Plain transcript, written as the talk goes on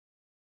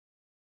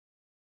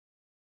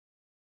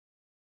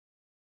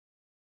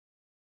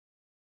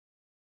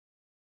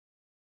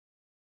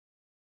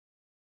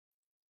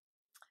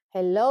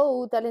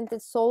Hello,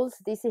 talented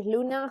souls. This is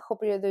Luna.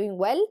 Hope you're doing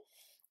well.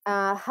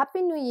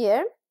 Happy New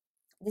Year.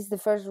 This is the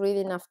first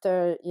reading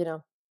after,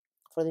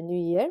 for the new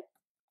year.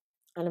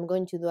 And I'm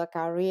going to do a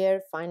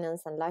career,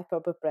 finance, and life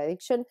purpose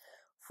prediction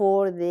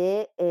for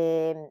the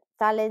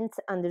talent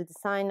under the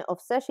sign of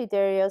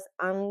Sagittarius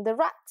and the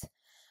rat.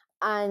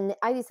 And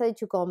I decided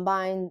to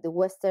combine the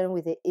Western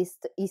with the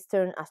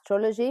Eastern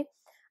astrology,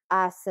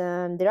 as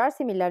there are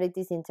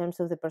similarities in terms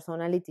of the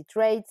personality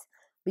traits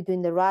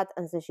between the rat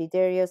and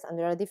Sagittarius, and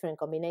there are different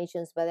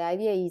combinations. But the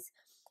idea is,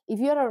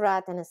 if you're a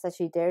rat and a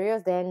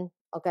Sagittarius, then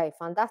okay,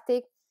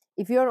 fantastic.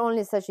 If you're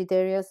only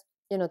Sagittarius,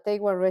 take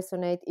what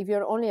resonates. If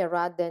you're only a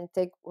rat, then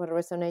take what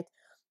resonates.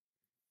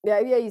 The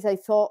idea is, I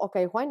thought,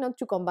 okay, why not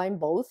to combine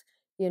both?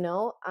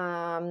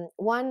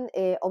 One,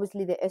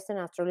 obviously the Eastern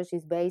astrology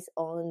is based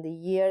on the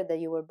year that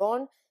you were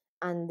born,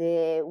 and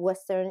the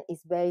Western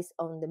is based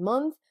on the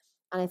month.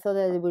 And I thought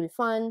that it would be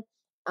fun.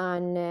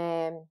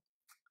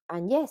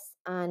 And yes,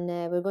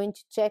 we're going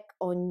to check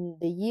on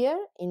the year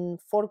in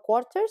 4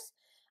 quarters,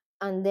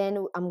 and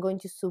then I'm going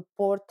to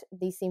support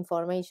this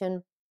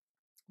information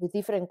with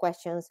different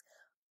questions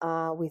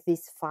with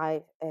these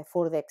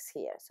 4 decks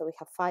here. So we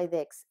have 5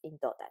 decks in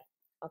total.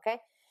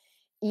 Okay.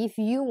 If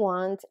you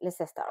want, let's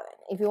start then.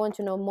 If you want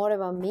to know more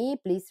about me,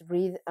 please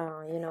read,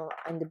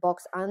 in the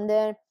box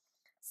under.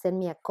 Send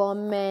me a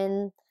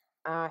comment,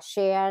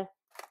 share,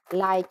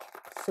 like,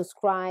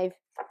 subscribe.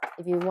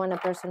 If you want a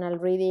personal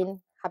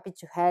reading, happy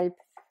to help.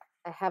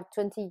 I have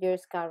 20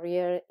 years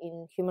career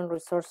in human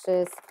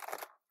resources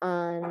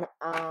and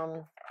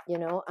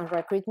and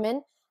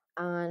recruitment,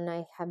 and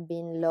I have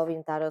been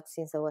loving tarot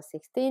since I was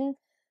 16,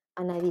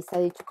 and I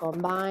decided to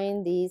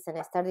combine this, and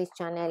I started this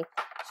channel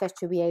just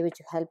to be able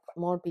to help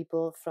more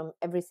people from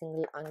every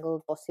single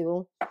angle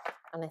possible,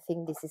 and I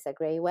think this is a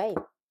great way.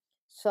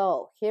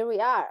 So here we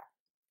are.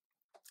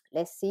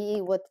 Let's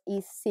see what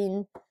is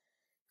in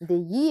the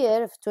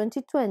year of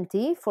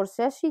 2020 for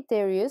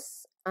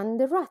Sagittarius and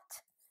the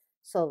rat.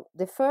 So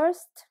the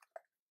first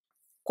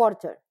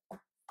quarter,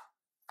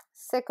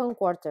 second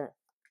quarter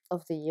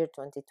of the year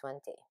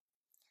 2020,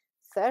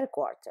 third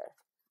quarter,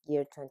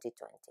 year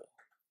 2020,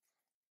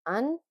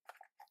 and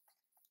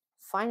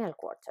final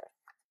quarter,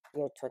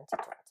 year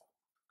 2020.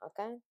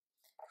 Okay,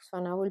 so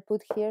now we'll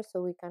put here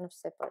so we kind of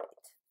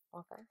separate.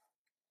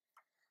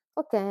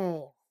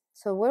 Okay,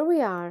 so where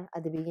we are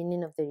at the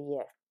beginning of the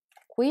year: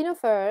 Queen of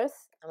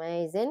Earth,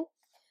 amazing,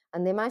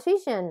 and the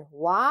Magician.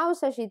 Wow,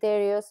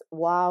 Sagittarius.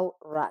 Wow,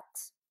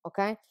 rat.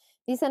 Okay,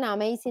 this is an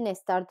amazing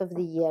start of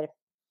the year.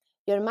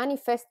 You're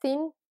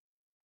manifesting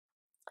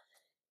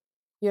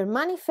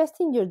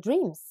your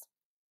dreams.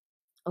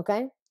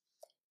 Okay,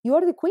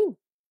 you're the queen.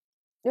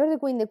 You're the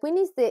queen. The queen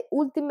is the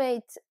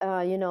ultimate,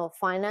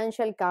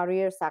 financial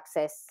career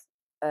success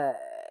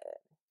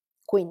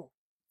queen.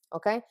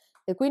 Okay,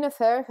 the Queen of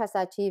Earth has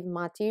achieved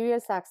material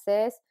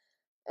success,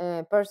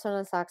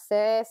 personal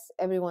success.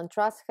 Everyone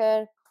trusts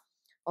her.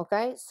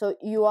 Okay, so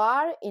you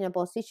are in a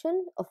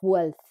position of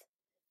wealth.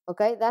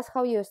 Okay, that's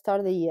how you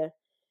start the year.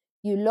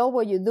 You love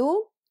what you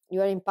do.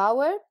 You are in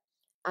power,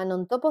 and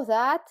on top of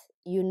that,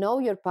 you know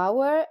your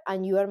power,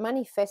 and you are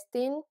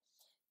manifesting.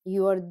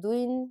 You are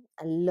doing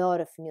a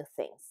lot of new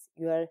things.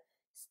 You are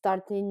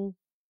starting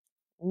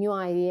new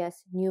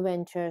ideas, new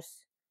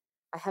ventures.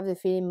 I have the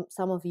feeling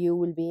some of you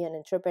will be an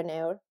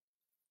entrepreneur.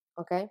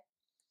 Okay,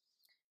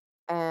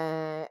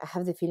 I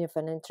have the feeling of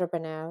an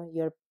entrepreneur.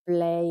 You're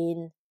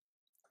playing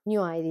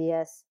new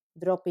ideas,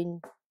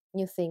 dropping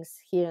new things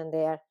here and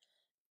there,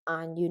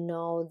 and you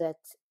know that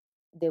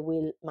they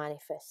will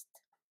manifest.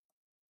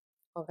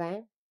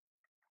 Okay,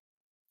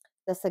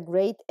 that's a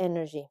great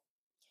energy.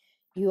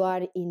 You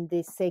are in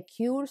the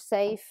secure,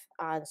 safe,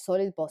 and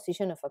solid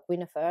position of a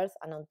Queen of Earth,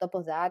 and on top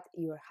of that,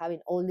 you are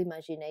having all the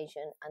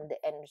imagination and the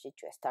energy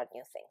to start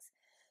new things.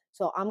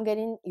 So I'm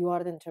getting, you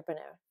are the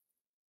entrepreneur.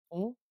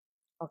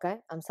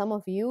 Okay, and some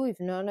of you, if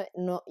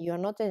you're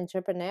not an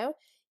entrepreneur,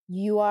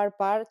 you are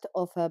part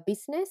of a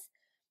business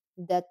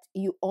that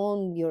you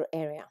own your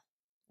area.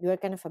 You are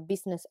kind of a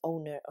business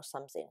owner or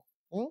something.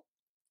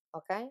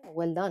 Okay,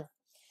 well done.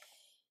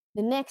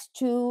 The next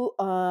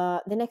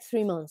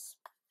 3 months.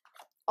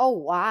 Oh,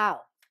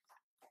 wow.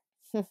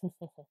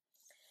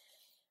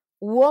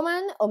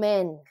 Woman or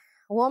man?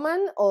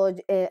 Woman or,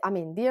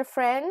 dear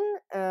friend,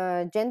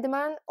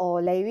 gentleman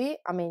or lady,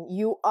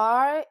 you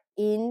are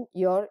in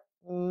your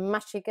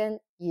magical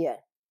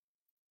year.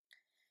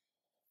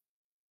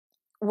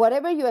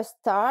 Whatever you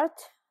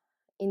start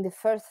in the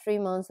first 3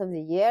 months of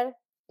the year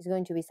is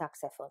going to be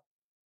successful.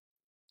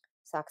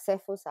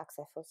 Successful.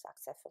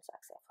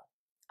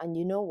 And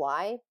you know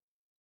why?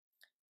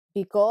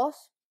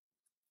 Because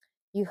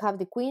you have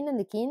the queen and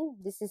the king.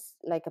 This is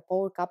like a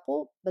power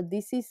couple, but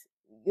this is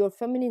your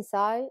feminine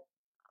side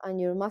and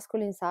your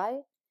masculine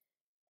side.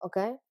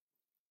 Okay,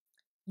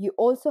 you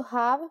also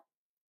have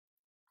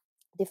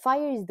the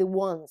fire is the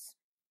wands.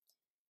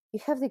 You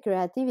have the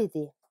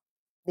creativity,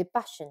 the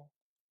passion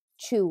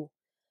to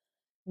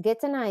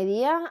get an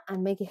idea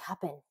and make it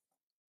happen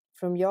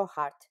from your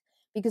heart.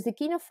 Because the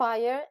king of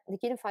fire, the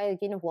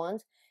king of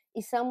wands,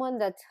 is someone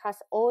that has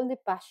all the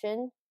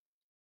passion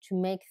to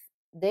make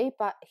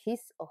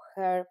his or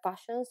her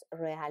passions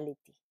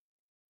reality.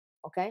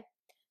 Okay,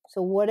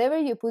 so whatever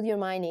you put your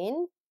mind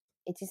in,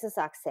 it is a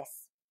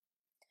success.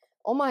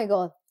 Oh my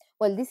god.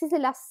 Well, this is the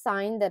last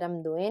sign that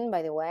I'm doing,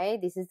 by the way.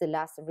 This is the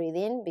last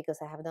reading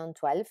because I have done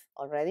 12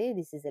 already.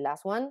 This is the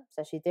last one,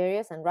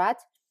 Sagittarius and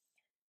Rat.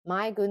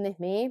 My goodness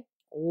me,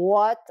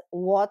 what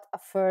a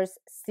first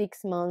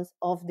 6 months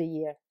of the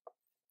year.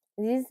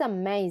 This is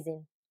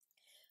amazing.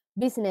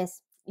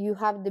 Business, you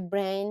have the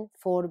brain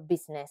for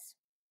business.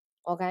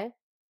 Okay?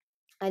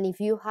 And if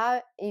you're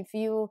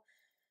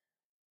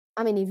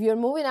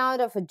moving out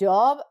of a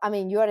job,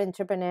 you are an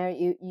entrepreneur,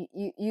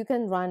 you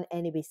can run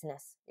any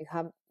business. You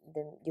have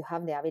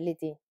the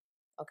ability.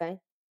 Okay?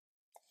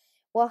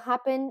 What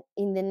happened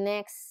in the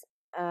next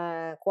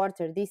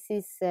quarter? This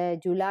is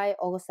July,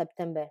 August,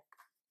 September.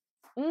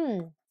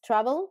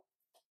 Travel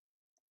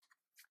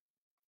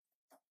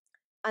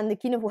and the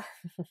King of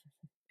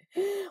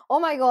oh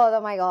my god,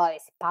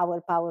 it's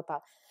power.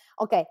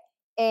 Okay,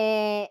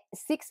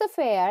 6 of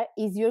air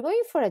is you're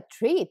going for a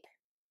trip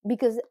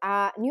because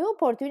a new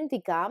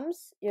opportunity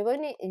comes. You're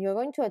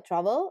going to a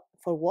travel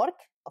for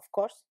work, of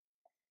course,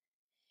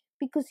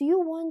 because you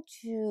want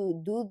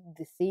to do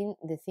the thing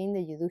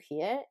that you do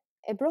here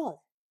abroad.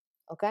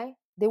 Okay,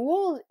 the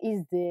world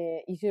is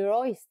your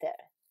oyster.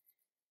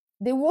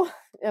 The world,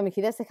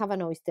 he doesn't have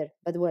an oyster,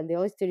 but well, the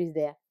oyster is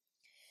there.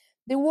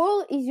 The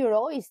world is your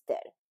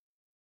oyster.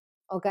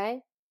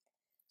 Okay,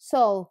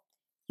 so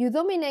you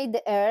dominate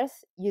the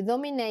earth, you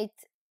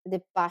dominate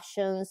the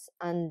passions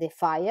and the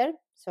fire.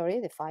 Sorry,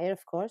 the fire,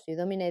 of course. You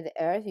dominate the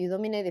earth, you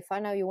dominate the fire.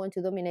 Now you want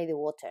to dominate the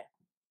water.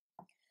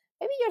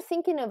 Maybe you're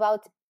thinking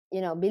about,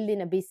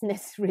 building a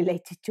business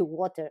related to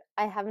water.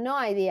 I have no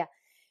idea.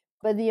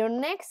 But your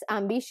next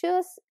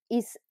ambitious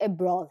is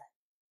abroad.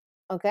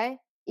 Okay?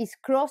 Is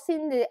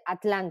crossing the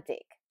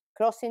Atlantic,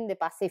 crossing the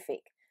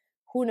Pacific.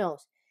 Who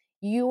knows?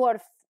 You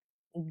are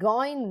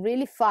going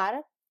really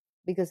far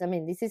because,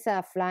 this is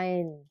a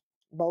flying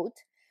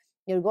boat.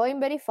 You're going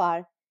very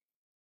far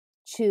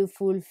to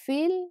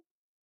fulfill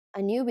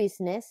a new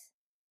business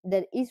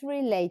that is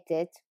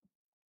related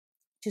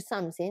to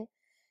something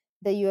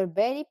that you are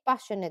very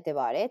passionate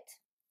about it.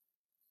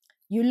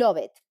 You love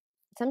it.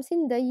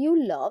 Something that you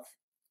love,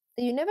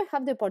 that you never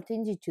have the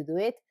opportunity to do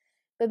it,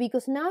 but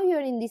because now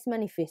you're in this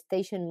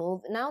manifestation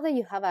move, now that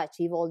you have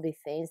achieved all these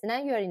things,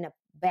 now you're in a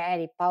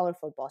very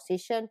powerful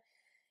position,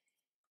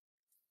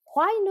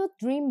 why not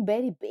dream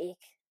very big?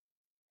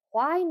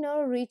 Why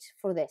not reach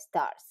for the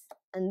stars?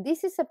 And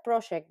this is a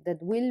project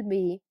that will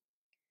be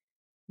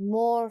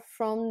more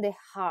from the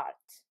heart,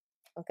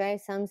 okay?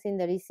 Something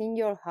that is in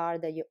your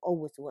heart that you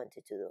always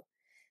wanted to do.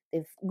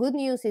 The good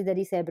news is that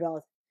it's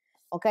abroad,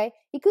 okay?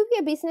 It could be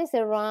a business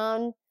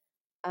around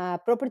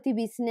property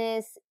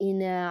business in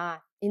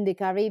the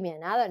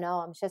Caribbean. I don't know.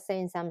 I'm just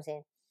saying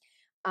something.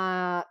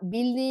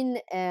 Building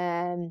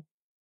a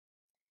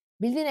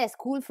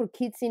school for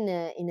kids in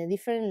a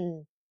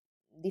different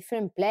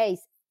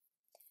place.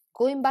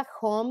 Going back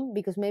home,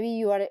 because maybe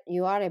you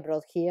are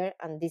abroad here,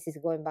 and this is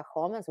going back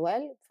home as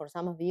well for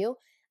some of you,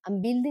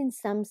 and building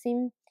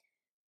something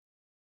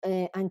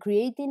and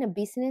creating a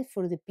business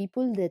for the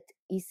people that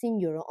is in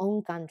your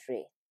own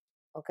country.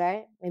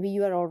 Okay, maybe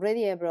you are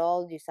already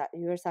abroad,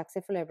 you are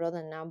successful abroad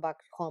and now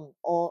back home,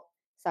 or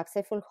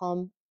successful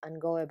home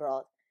and go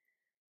abroad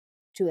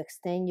to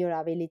extend your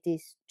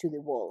abilities to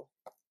the world.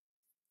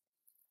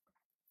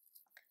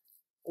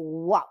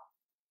 Wow.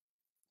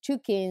 2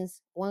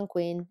 kings, 1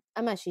 queen,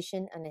 a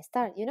magician, and a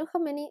star. You know how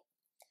many?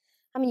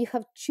 You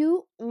have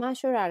 2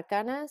 major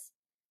arcanas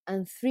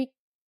and 3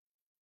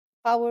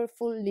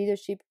 powerful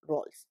leadership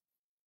roles.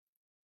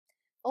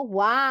 Oh,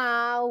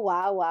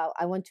 wow.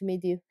 I want to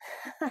meet you.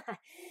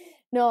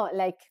 No,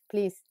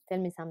 please tell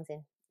me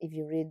something if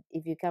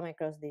you come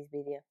across this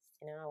video.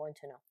 I want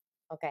to know.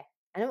 Okay.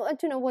 And I want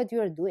to know what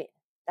you are doing.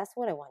 That's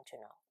what I want to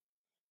know.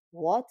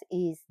 What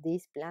is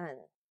this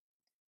plan?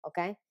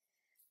 Okay.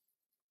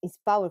 It's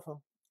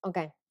powerful.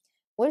 Okay.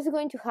 What is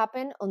going to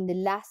happen on the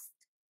last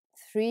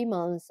 3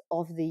 months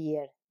of the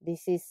year?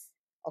 This is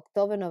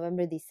October,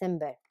 November,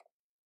 December.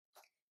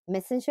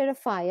 Messenger of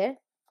fire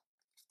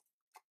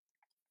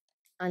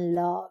and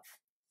love.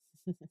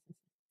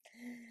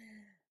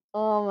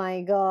 Oh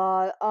my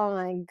god.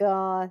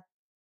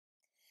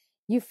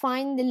 You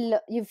find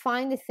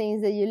the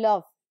things that you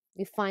love.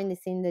 You find the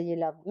thing that you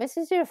love.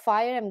 Messenger of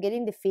fire, I'm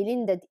getting the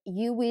feeling that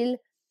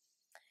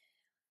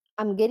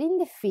I'm getting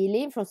the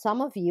feeling from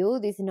some of you,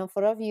 this is not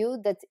for all of you,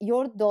 that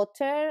your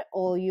daughter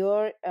or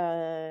your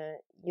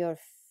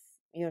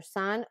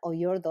son or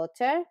your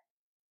daughter,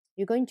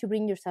 you're going to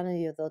bring your son or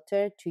your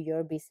daughter to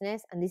your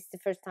business, and this is the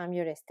first time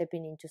you're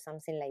stepping into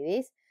something like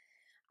this.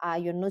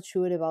 You're not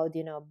sure about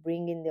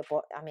bringing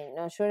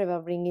not sure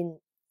about bringing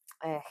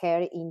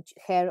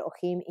her or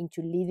him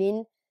into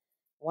leading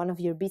one of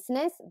your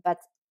business, but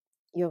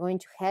you're going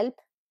to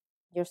help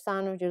your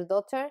son or your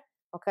daughter.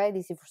 Okay,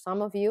 this is for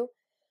some of you.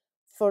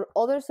 For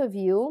others of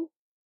you,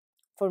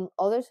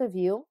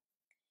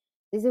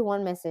 this is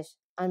one message.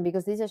 And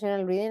because this is a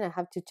general reading, I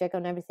have to check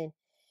on everything.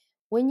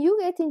 When you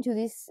get into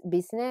this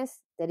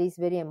business that is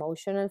very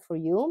emotional for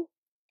you,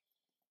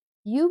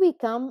 you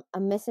become a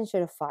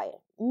messenger of fire,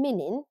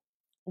 meaning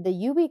that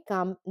you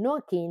become no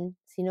a king,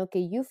 sino que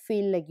you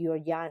feel like you're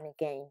young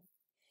again.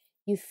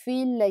 You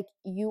feel like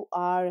you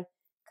are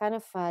kind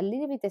of a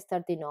little bit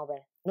starting over.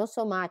 Not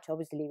so much,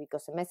 obviously,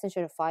 because a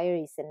messenger of fire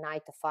is a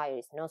knight of fire.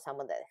 It's not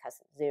someone that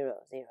has zero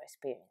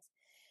experience.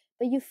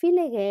 But you feel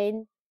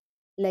again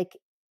like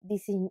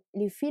this.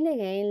 You feel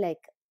again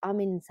like I'm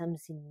in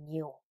something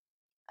new.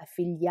 I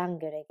feel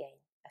younger again.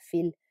 I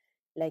feel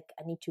like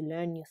I need to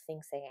learn new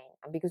things again.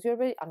 And because you're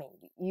very, I mean,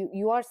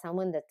 you are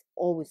someone that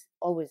always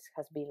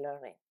has been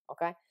learning.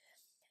 Okay,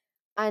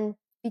 and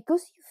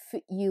because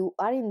you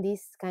are in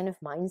this kind of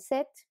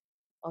mindset,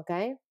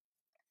 okay,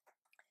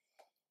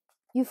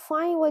 you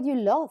find what you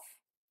love.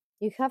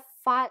 You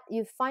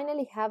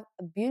finally have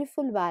a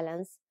beautiful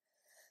balance.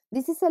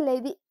 This is a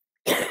lady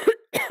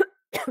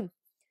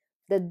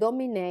that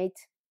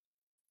dominates,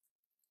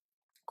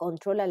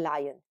 control a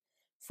lion.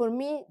 For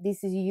me,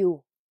 this is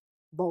you.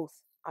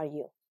 Both are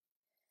you.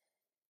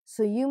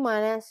 So you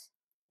manage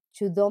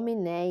to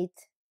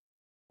dominate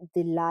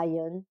the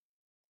lion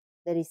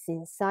that is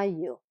inside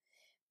you,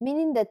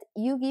 meaning that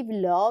you give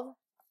love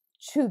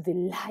to the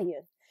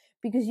lion,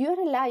 because you're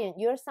a lion.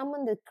 You're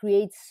someone that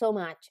creates so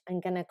much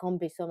and can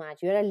accomplish so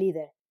much. You're a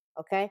leader,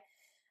 okay?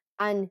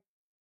 And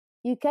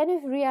you kind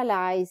of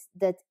realize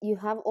that you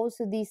have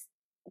also this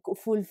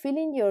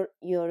fulfilling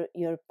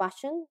your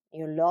passion,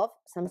 your love,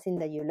 something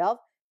that you love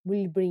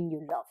will bring you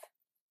love,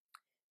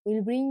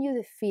 will bring you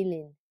the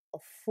feeling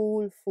of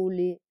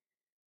fully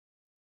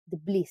the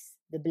bliss,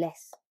 the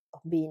bless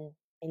of being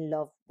in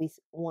love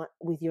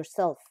with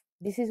yourself.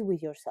 This is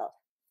with yourself,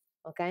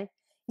 okay?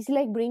 It's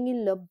like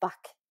bringing love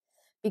back,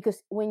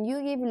 because when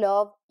you give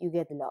love, you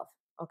get love,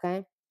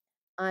 okay?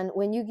 And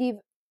when you give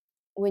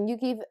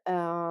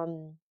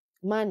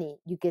money,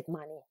 you get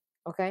money,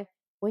 okay?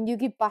 When you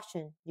give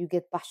passion, you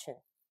get passion,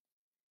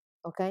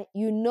 okay?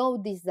 You know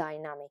this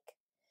dynamic.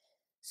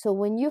 So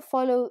when you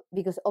follow,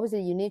 because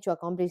obviously you need to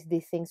accomplish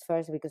these things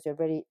first, because you're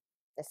very,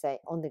 let's say,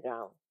 on the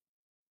ground,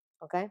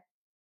 okay?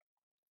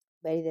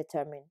 Very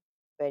determined,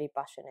 very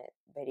passionate,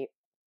 very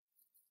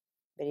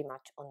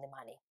much on the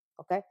money,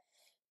 okay?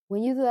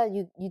 When you do that,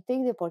 you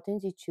take the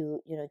opportunity to,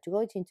 to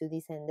go into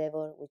this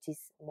endeavor, which is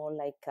more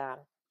like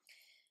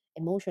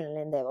emotional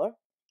endeavor.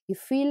 You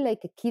feel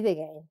like a kid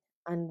again,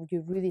 and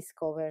you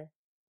rediscover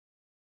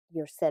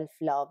your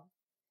self-love.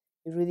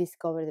 You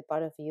rediscover the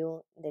part of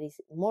you that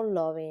is more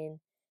loving,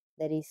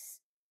 that is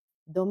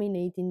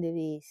dominating the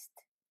beast,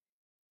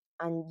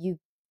 and you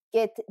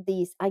get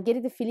this. I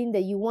get the feeling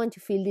that you want to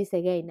feel this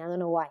again. I don't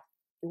know why.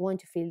 You want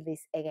to feel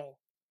this again,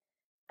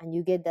 and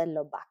you get that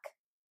love back.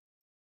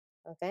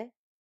 Okay?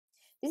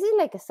 This is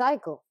like a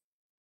cycle.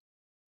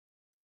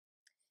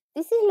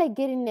 This is like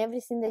getting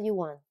everything that you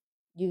want.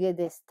 You get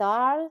the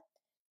star,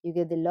 you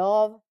get the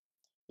love,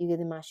 you get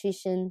the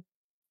magician,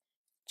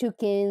 2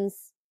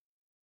 kings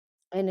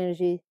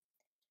energy,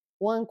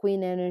 1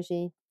 queen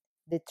energy,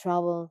 the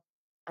trouble,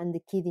 and the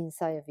kid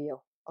inside of you.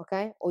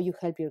 Okay? Or you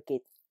help your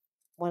kid.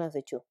 One of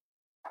the two.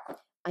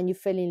 And you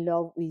fell in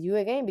love with you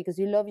again because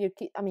you love your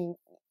kid. I mean,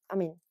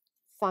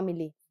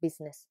 family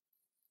business.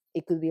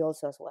 It could be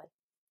also as well.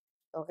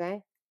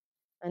 Okay?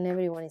 And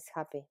everyone is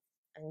happy.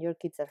 And your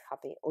kids are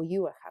happy. Or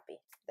you are happy.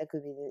 That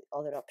could be the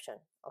other option.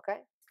 Okay?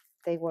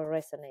 Take what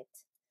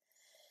resonates.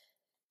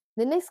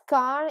 The next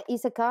card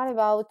is a card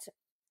about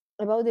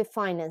the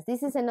finance.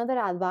 This is another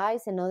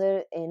advice,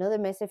 another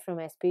message from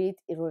my spirit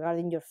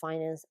regarding your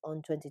finance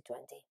on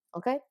 2020.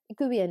 Okay? It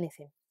could be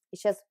anything.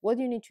 It's just what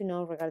you need to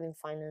know regarding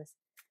finance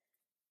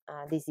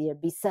this year,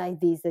 besides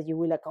this, that you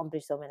will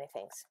accomplish so many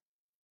things.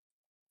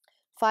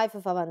 5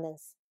 of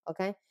abundance.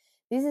 Okay?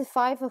 This is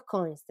 5 of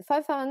coins. The 5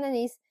 of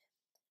abundance is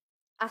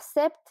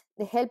accept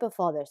the help of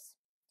others.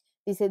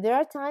 They say there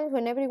are times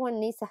when everyone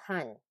needs a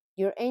hand.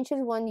 Your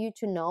angels want you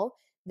to know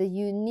that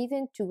you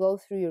needn't to go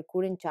through your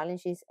current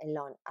challenges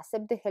alone.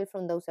 Accept the help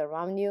from those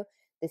around you.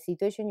 The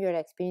situation you're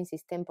experiencing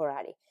is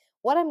temporary.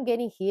 What I'm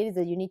getting here is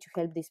that you need to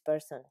help this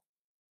person.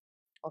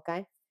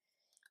 Okay?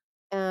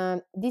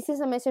 This is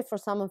a message for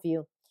some of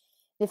you.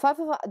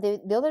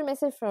 The other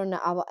message from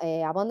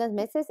abundance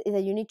message is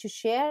that you need to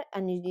share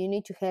and you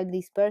need to help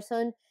this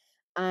person,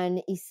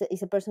 and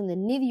it's a person that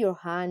needs your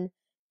hand.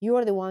 You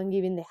are the one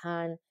giving the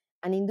hand,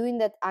 and in doing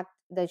that act,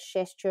 that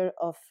gesture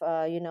of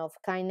of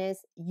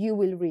kindness, you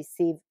will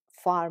receive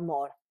far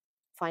more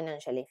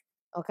financially.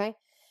 Okay,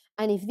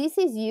 and if this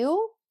is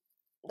you,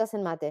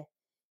 doesn't matter.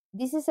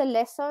 This is a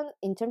lesson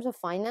in terms of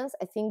finance.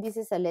 I think this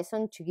is a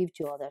lesson to give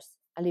to others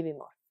a little bit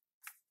more.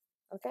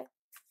 Okay.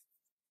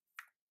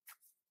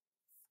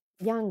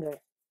 Younger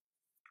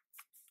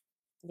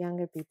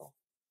people,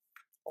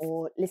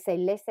 or let's say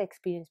less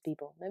experienced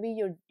people. Maybe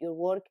your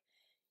work,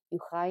 you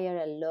hire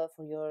a lot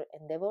for your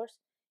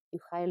endeavors. You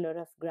hire a lot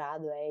of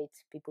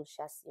graduates, people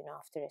just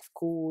after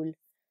school,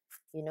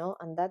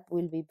 and that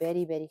will be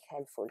very, very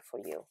helpful for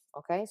you.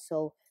 Okay,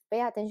 so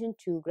pay attention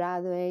to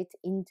graduate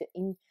in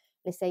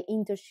let's say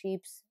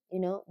internships.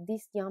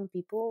 these young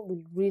people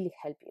will really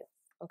help you.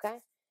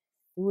 Okay,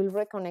 you will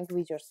reconnect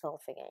with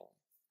yourself again.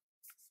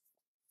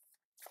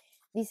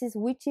 This is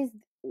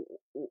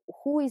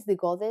who is the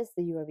goddess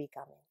that you are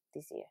becoming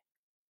this year,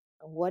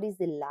 and what is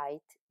the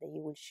light that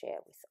you will share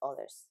with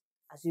others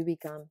as you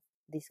become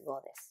this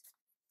goddess.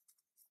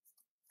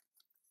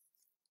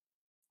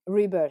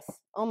 Rebirth.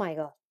 Oh my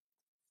God.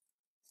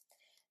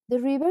 The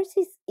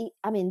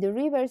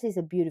reverse is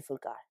a beautiful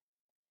card.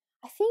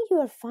 I think you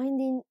are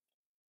finding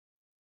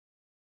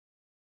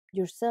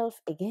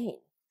yourself again.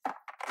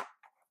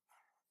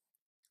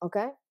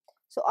 Okay?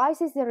 So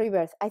Ice is the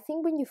rebirth. I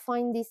think when you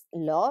find this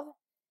love,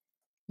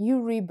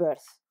 you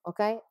rebirth.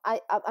 Okay?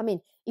 I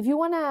mean, if you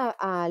want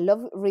a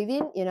love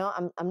reading,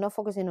 I'm not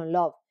focusing on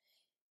love,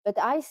 but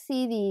I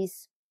see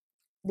this,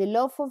 the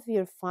love of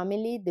your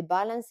family, the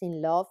balance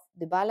in love,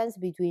 the balance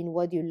between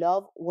what you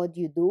love, what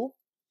you do.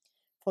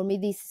 For me,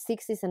 this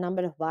 6 is a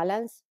number of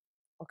balance.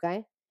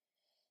 Okay?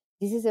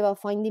 This is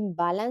about finding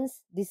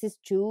balance. This is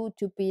two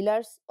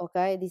pillars.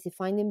 Okay? This is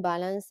finding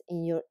balance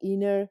in your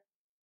inner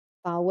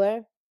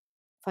power,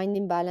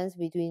 finding balance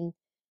between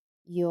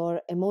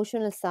your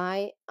emotional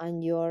side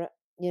and your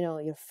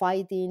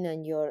fighting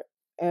and your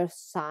earth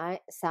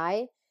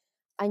side,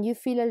 and you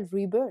feel a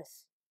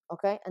rebirth.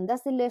 Okay? And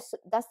that's the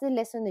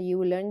lesson that you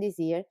will learn this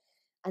year,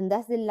 and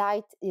that's the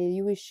light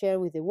you will share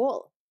with the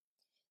world,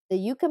 that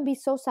you can be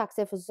so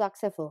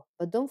successful,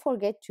 but don't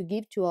forget to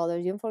give to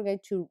others. Don't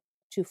forget to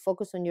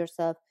focus on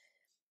yourself.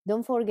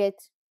 Don't forget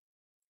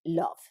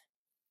love.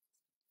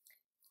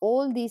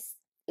 All these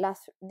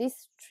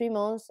 3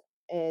 months,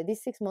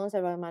 these 6 months are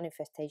about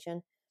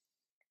manifestation,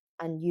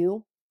 and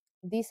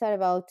these are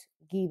about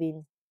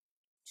giving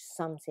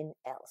something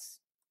else.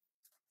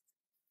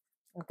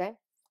 Okay?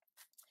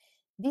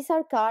 These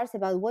are cards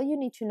about what you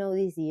need to know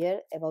this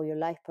year about your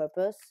life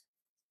purpose,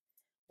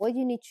 what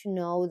you need to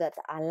know that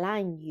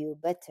align you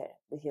better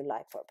with your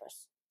life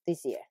purpose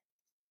this year.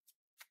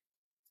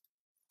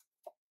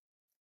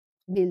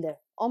 Builder.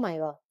 Oh my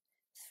God.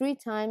 3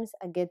 times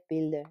I get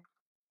builder.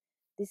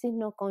 This is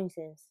no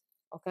coincidence.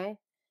 Okay?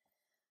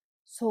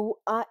 So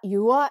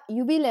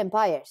you build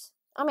empires.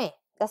 I mean,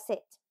 that's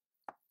it.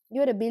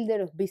 You're a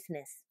builder of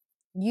business.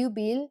 You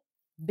build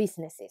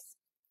businesses.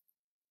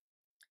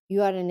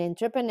 You are an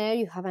entrepreneur.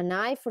 You have an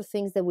eye for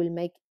things that will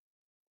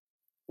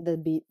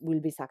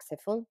be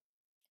successful.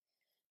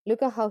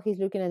 Look at how he's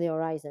looking at the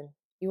horizon.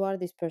 You are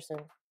this person.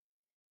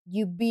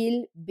 You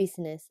build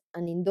business,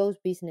 and in those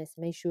business,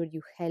 make sure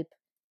you help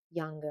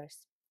younger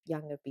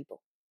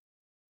people.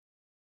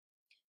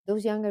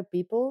 Those younger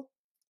people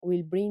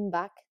will bring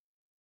back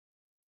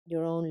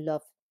your own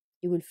love.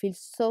 You will feel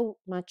so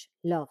much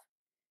love,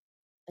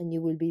 and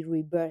you will be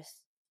rebirthed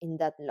in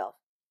that love.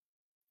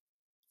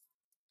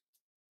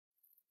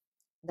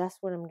 That's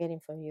what I'm getting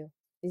from you.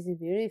 This is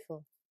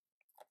beautiful.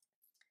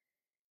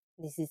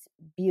 This is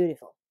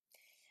beautiful.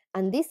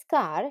 And this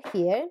card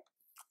here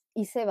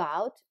is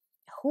about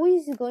who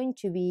is going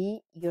to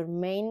be your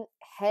main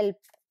help.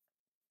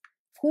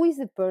 Who is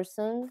the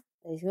person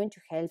that is going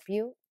to help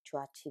you to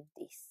achieve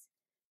this?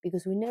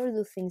 Because we never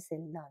do things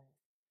alone.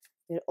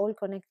 We're all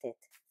connected.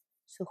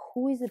 So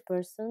who is the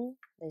person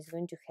that is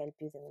going to help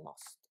you the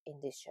most in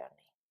this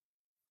journey?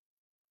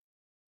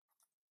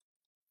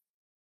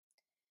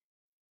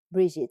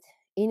 Bridget,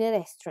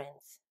 inner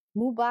strength.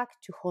 Move back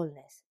to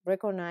wholeness.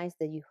 Recognize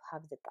that you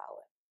have the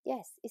power.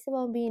 Yes, it's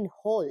about being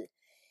whole.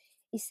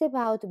 It's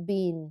about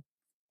being,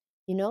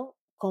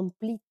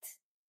 complete.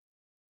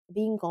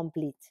 Being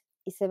complete.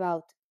 It's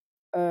about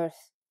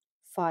earth,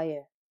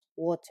 fire,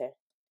 water,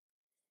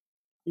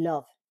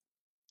 love,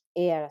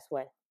 air as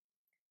well,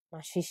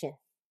 magician,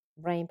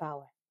 brain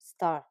power,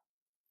 star,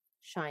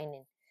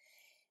 shining.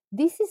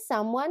 This is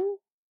someone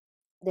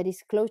that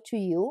is close to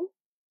you,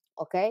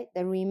 okay,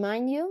 that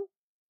remind you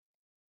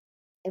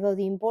about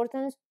the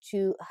importance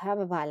to have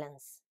a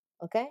balance,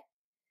 okay?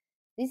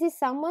 This is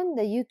someone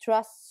that you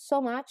trust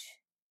so much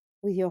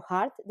with your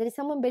heart. There is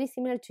someone very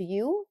similar to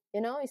you,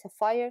 it's a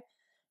fire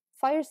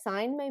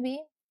sign maybe.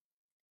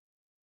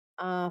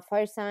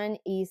 Fire sign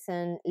is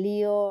an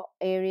Leo,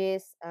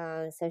 Aries,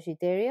 and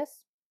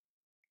Sagittarius.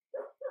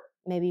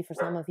 Maybe for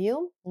some of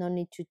you, no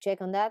need to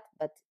check on that,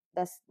 but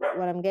that's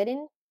what I'm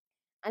getting.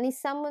 And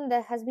it's someone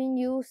that has been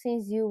you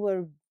since you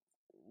were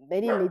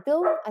very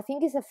little. I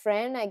think it's a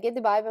friend. I get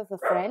the vibe of a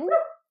friend.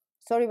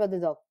 Sorry about the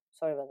dog.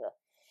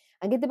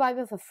 I get the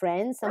vibe of a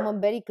friend,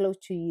 someone very close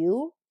to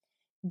you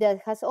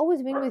that has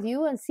always been with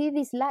you, and see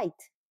this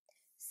light.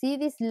 See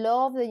this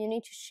love that you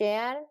need to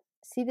share.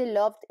 See the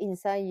love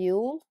inside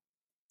you.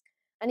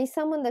 And it's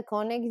someone that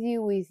connects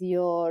you it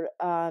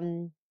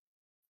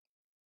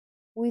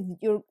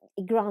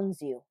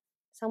grounds you.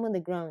 Someone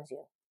that grounds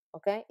you.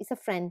 Okay? It's a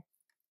friend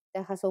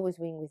that has always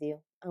been with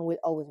you and will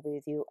always be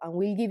with you and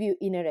will give you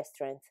inner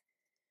strength.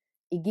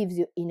 It gives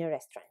you inner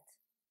strength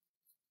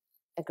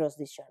across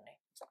this journey.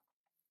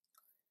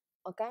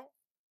 Okay?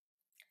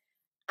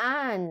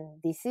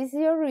 And this is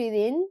your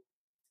reading.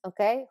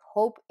 Okay?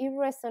 Hope it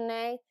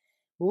resonates.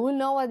 We will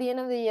know at the end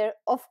of the year,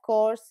 of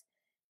course.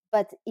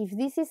 But if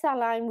this is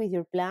aligned with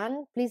your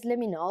plan, please let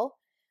me know.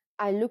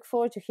 I look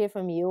forward to hear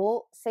from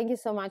you. Thank you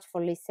so much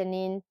for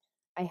listening.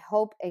 I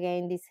hope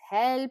again this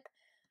helped.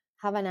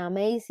 Have an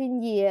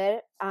amazing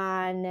year,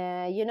 and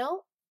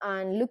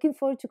and looking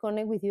forward to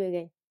connect with you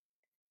again.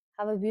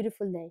 Have a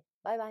beautiful day.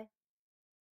 Bye bye.